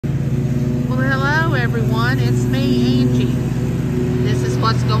Hello everyone, it's me, Angie. This is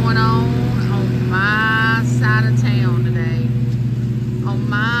what's going on my side of town today. On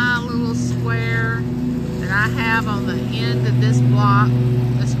my little square that I have on the end of this block,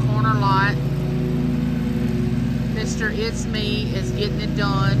 this corner lot. Mr. It's Me is getting it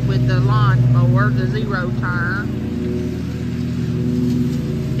done with the lawnmower, the zero turn.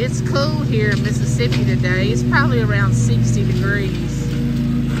 It's cool here in Mississippi today. It's probably around 60 degrees.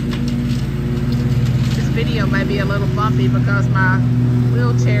 This video may be a little bumpy because my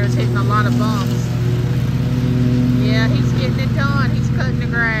wheelchair is hitting a lot of bumps. Yeah, he's getting it done. He's cutting the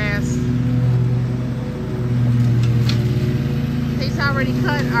grass. He's already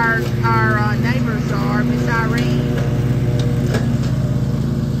cut our neighbor's yard, Miss Irene.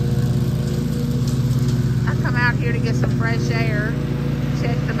 I come out here to get some fresh air.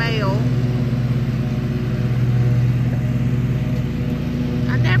 Check the mail.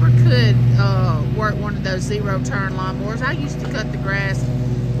 I never could work one of those zero turn lawnmowers. I used to cut the grass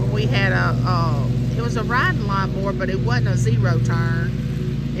when we had it was a riding lawnmower, but it wasn't a zero turn.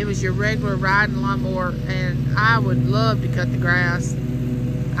 It was your regular riding lawnmower, and I would love to cut the grass.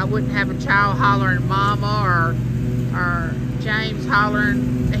 I wouldn't have a child hollering mama or James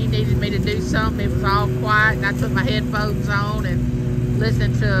hollering he needed me to do something. It was all quiet, and I put my headphones on and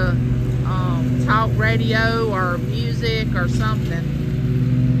listen to talk radio or music or something.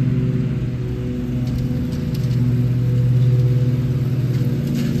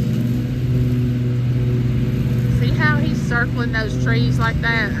 See how he's circling those trees like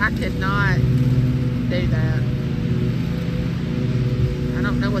that? I could not do that. I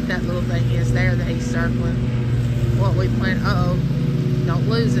don't know what that little thing is there that he's circling. What we plant. Uh-oh. Don't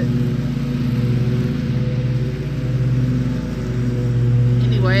lose it.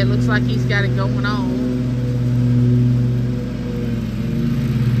 Anyway, it looks like he's got it going on.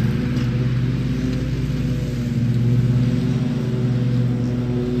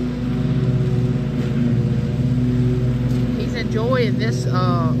 He's enjoying this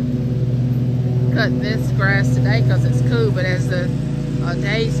cutting this grass today because it's cool, but as the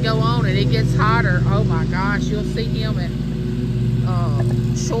days go on and it gets hotter, oh my gosh, you'll see him in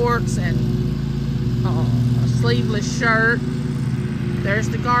shorts and a sleeveless shirt. There's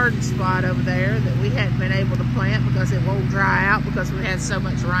the garden spot over there that we hadn't been able to plant because it won't dry out because we had so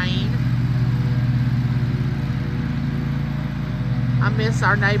much rain. I miss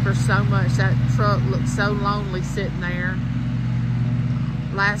our neighbors so much. That truck looked so lonely sitting there.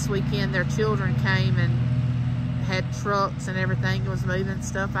 Last weekend their children came and had trucks and everything, was moving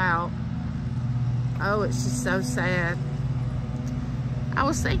stuff out. Oh, it's just so sad. I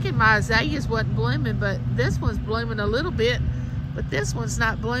was thinking my azaleas wasn't blooming, but this one's blooming a little bit. But this one's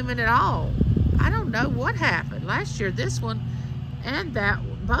not blooming at all. I don't know what happened. Last year, this one and that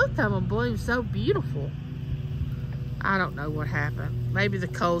one, both of them bloomed so beautiful. I don't know what happened. Maybe the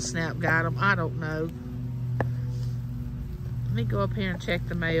cold snap got them. I don't know. Let me go up here and check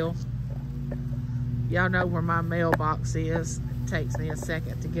the mail. Y'all know where my mailbox is. It takes me a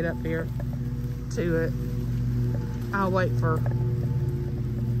second to get up here to it. I'll wait for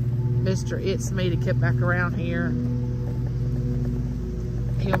Mr. It's Me to get back around here.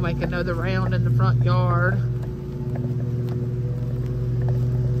 He'll make another round in the front yard.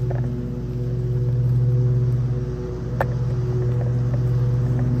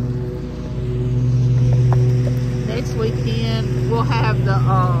 Next weekend we'll have the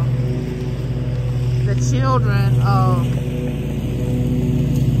children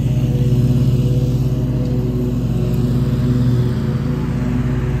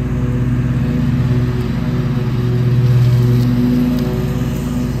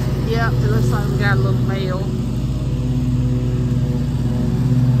it looks like we got a little mail.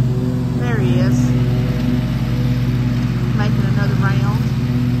 There he is. Making another round.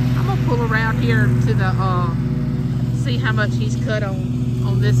 I'm gonna pull around here to the see how much he's cut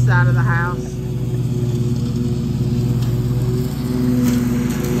on this side of the house.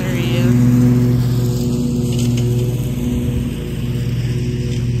 There he is.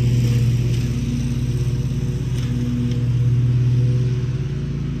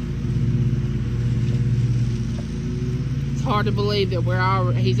 Hard to believe that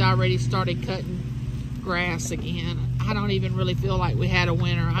he's already started cutting grass again. I don't even really feel like we had a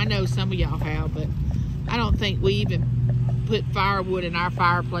winter. I know some of y'all have, but I don't think we even put firewood in our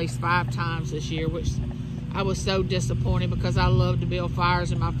fireplace 5 times this year, which I was so disappointed because I love to build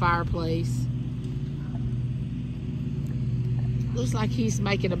fires in my fireplace. Looks like he's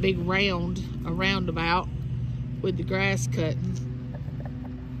making a big roundabout with the grass cutting.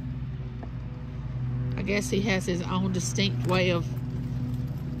 I guess he has his own distinct way of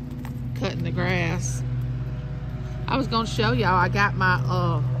cutting the grass. I was gonna show y'all, I got my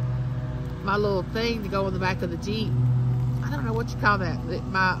my little thing to go in the back of the Jeep. I don't know what you call that.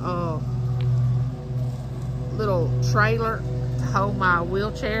 My little trailer to hold my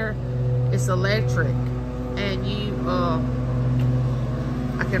wheelchair. It's electric, and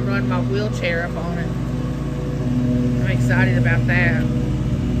I can run my wheelchair up on it. I'm excited about that.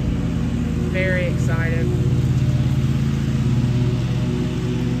 Very excited.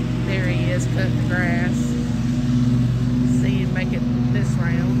 There he is, cutting the grass. See him make it this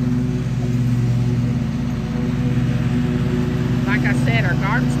round. Like I said, our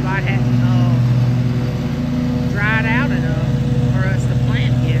garden spot hadn't dried out enough for us to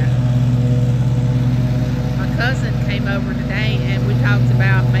plant yet. My cousin came over today and we talked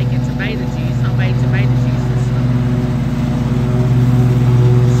about making tomato juice, homemade tomato juice this summer.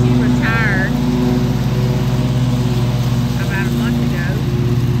 She retired about a month ago,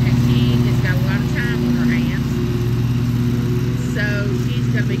 and she has got a lot of time on her hands. So she's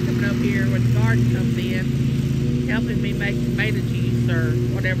going to be coming over here when the garden comes in, helping me make tomato juice or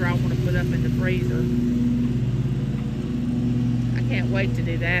whatever I want to put up in the freezer. I can't wait to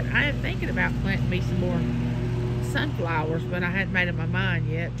do that. I am thinking about planting me some more sunflowers, but I hadn't made up my mind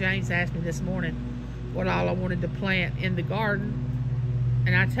yet. James asked me this morning what all I wanted to plant in the garden,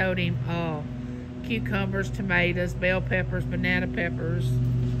 and I told him cucumbers, tomatoes, bell peppers, banana peppers,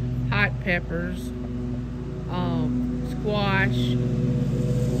 hot peppers, squash,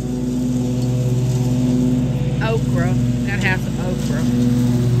 okra. Gotta have some okra.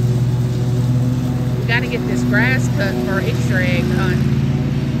 We gotta get this grass cut for Easter egg hunt.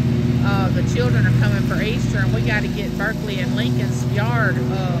 The children are coming for Easter, and we gotta get Berkeley and Lincoln's yard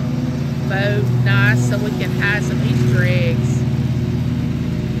mowed nice so we can hide some Easter eggs.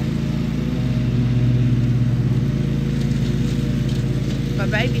 My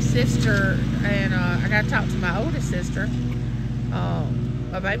baby sister and I gotta talk to my oldest sister.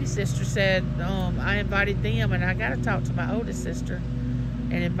 My baby sister said I invited them, and I gotta talk to my oldest sister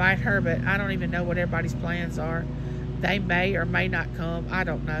and invite her, but I don't even know what everybody's plans are. They may or may not come. I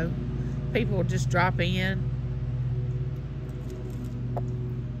don't know. People will just drop in.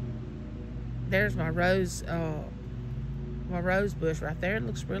 There's my rose bush right there. It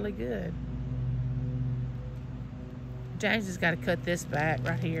looks really good. James has got to cut this back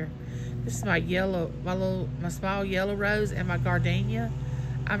right here. This is my small yellow rose and my gardenia.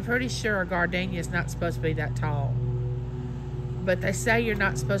 I'm pretty sure a gardenia is not supposed to be that tall. But they say you're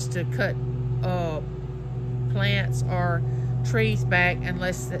not supposed to cut plants or trees back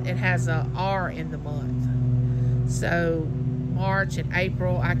unless it has a R in the month. So March and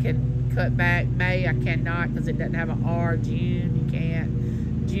April I can cut back. May I cannot because it doesn't have an R. June you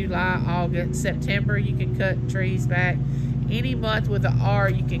can't. July, August, September you can cut trees back. Any month with an R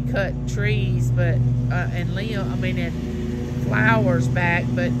you can cut trees, but and flowers back,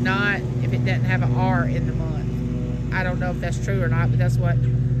 but not if it doesn't have an R in the month. I don't know if that's true or not, but that's what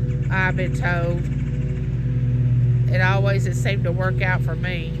I've been told. It seemed to work out for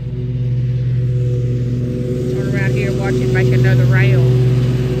me. Turn around here, watch it make another rail.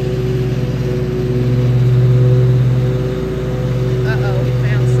 Uh-oh, he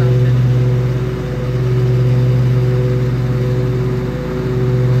found something.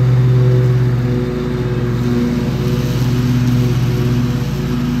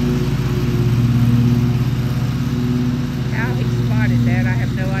 How he spotted that, I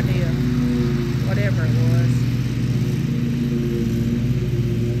have no idea. Whatever it was.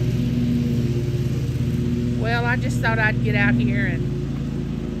 Well, I just thought I'd get out here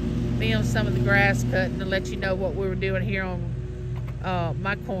and film some of the grass cutting to let you know what we were doing here on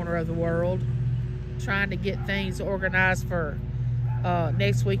my corner of the world. Trying to get things organized for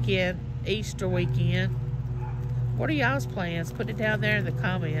next weekend, Easter weekend. What are y'all's plans? Put it down there in the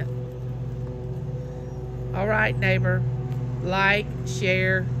comment. All right, neighbor. Like,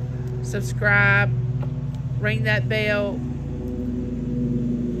 share, subscribe, ring that bell.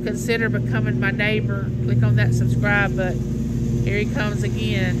 Consider becoming my neighbor. Click on that subscribe button. Here he comes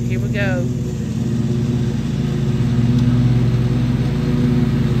again. Here we go.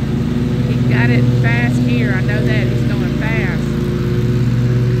 He's got it fast here. I know that. He's going fast.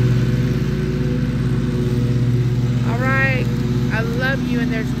 Alright. I love you,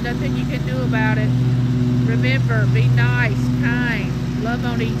 and there's nothing you can do about it. Remember, be nice, kind, love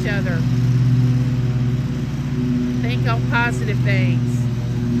on each other. Think on positive things.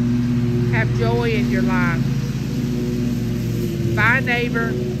 Have joy in your life. Bye,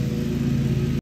 neighbor.